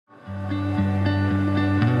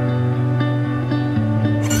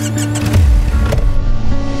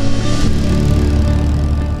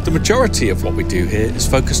majority of what we do here is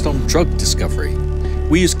focused on drug discovery.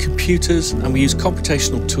 We use computers and we use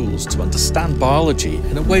computational tools to understand biology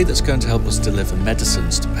in a way that's going to help us deliver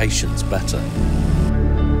medicines to patients better.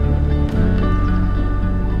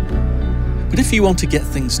 But if you want to get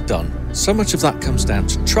things done, so much of that comes down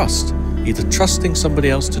to trust. Either trusting somebody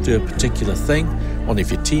else to do a particular thing, one of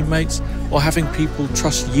your teammates, or having people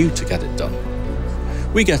trust you to get it done.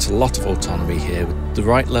 We get a lot of autonomy here with the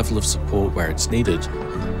right level of support where it's needed.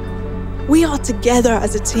 We are together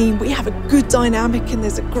as a team, we have a good dynamic and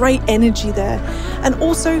there's a great energy there. And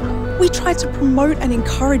also, we try to promote and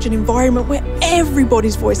encourage an environment where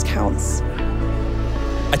everybody's voice counts.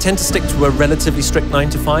 I tend to stick to a relatively strict 9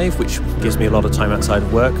 to 5, which gives me a lot of time outside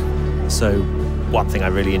of work. So one thing I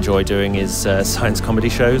really enjoy doing is science comedy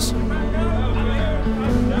shows.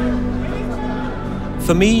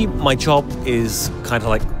 For me, my job is kind of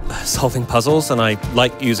like solving puzzles, and I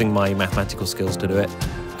like using my mathematical skills to do it.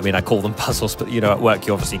 I mean, I call them puzzles, but at work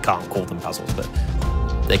you obviously can't call them puzzles, but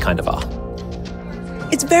they kind of are.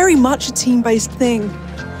 It's very much a team-based thing.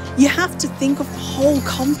 You have to think of the whole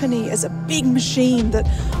company as a big machine that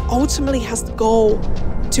ultimately has the goal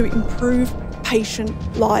to improve patient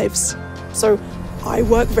lives. So I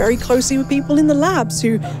work very closely with people in the labs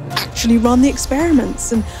who actually run the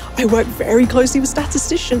experiments, and I work very closely with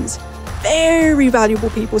statisticians. Very valuable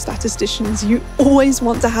people, statisticians. You always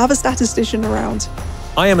want to have a statistician around.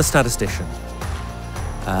 I am a statistician,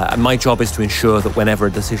 and my job is to ensure that whenever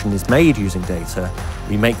a decision is made using data,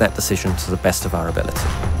 we make that decision to the best of our ability.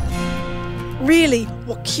 Really,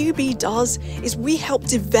 what QuiBi does is we help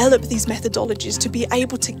develop these methodologies to be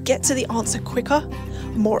able to get to the answer quicker,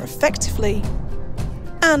 more effectively,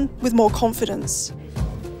 and with more confidence.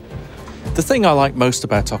 The thing I like most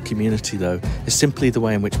about our community, though, is simply the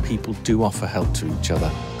way in which people do offer help to each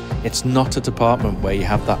other. It's not a department where you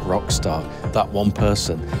have that rock star, that one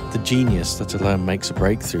person, the genius that alone makes a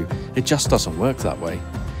breakthrough. It just doesn't work that way.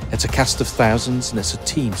 It's a cast of thousands and it's a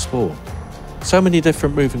team sport. So many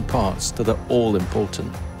different moving parts that are all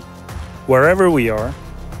important. Wherever we are,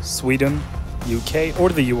 Sweden, UK or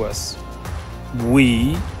the US,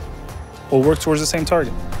 we all work towards the same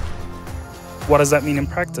target. What does that mean in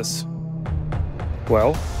practice?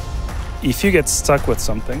 Well, if you get stuck with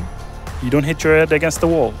something, you don't hit your head against the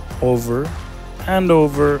wall over and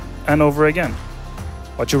over and over again.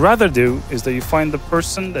 What you rather do is that you find the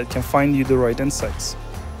person that can find you the right insights.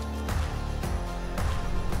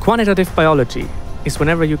 Quantitative biology is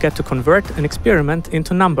whenever you get to convert an experiment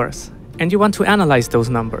into numbers, and you want to analyze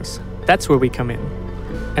those numbers. That's where we come in.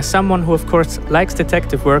 As someone who of course likes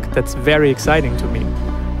detective work, that's very exciting to me.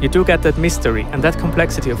 You do get that mystery and that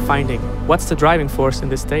complexity of finding what's the driving force in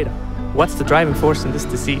this data, what's the driving force in this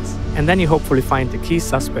disease, and then you hopefully find the key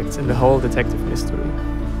suspects in the whole detective mystery.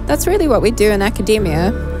 That's really what we do in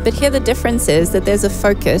academia, but here the difference is that there's a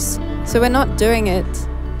focus, so we're not doing it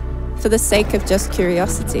for the sake of just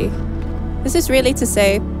curiosity. This is really to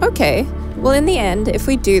say, okay, well in the end, if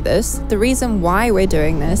we do this, the reason why we're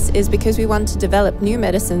doing this is because we want to develop new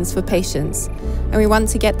medicines for patients, and we want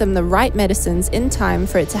to get them the right medicines in time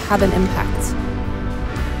for it to have an impact.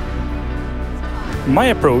 My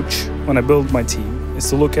approach when I build my team is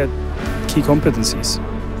to look at key competencies.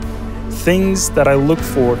 Things that I look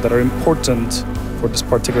for that are important for this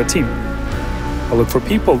particular team. I look for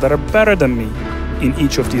people that are better than me in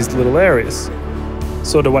each of these little areas,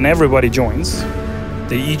 so that when everybody joins,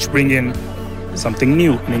 they each bring in something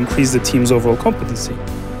new and increase the team's overall competency.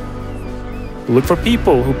 We look for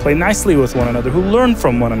people who play nicely with one another, who learn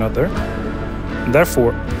from one another, and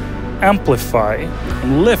therefore amplify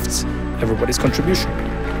and lift everybody's contribution.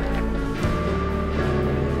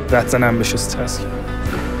 That's an ambitious task,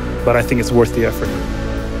 but I think it's worth the effort.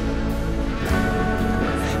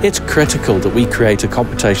 It's critical that we create a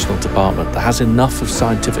computational department that has enough of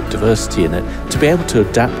scientific diversity in it to be able to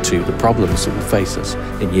adapt to the problems that will face us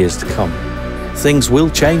in years to come. Things will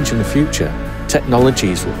change in the future,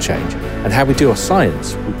 technologies will change, and how we do our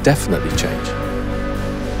science will definitely change.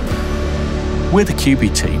 We're the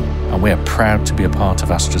QuiBi team, and we are proud to be a part of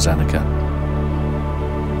AstraZeneca.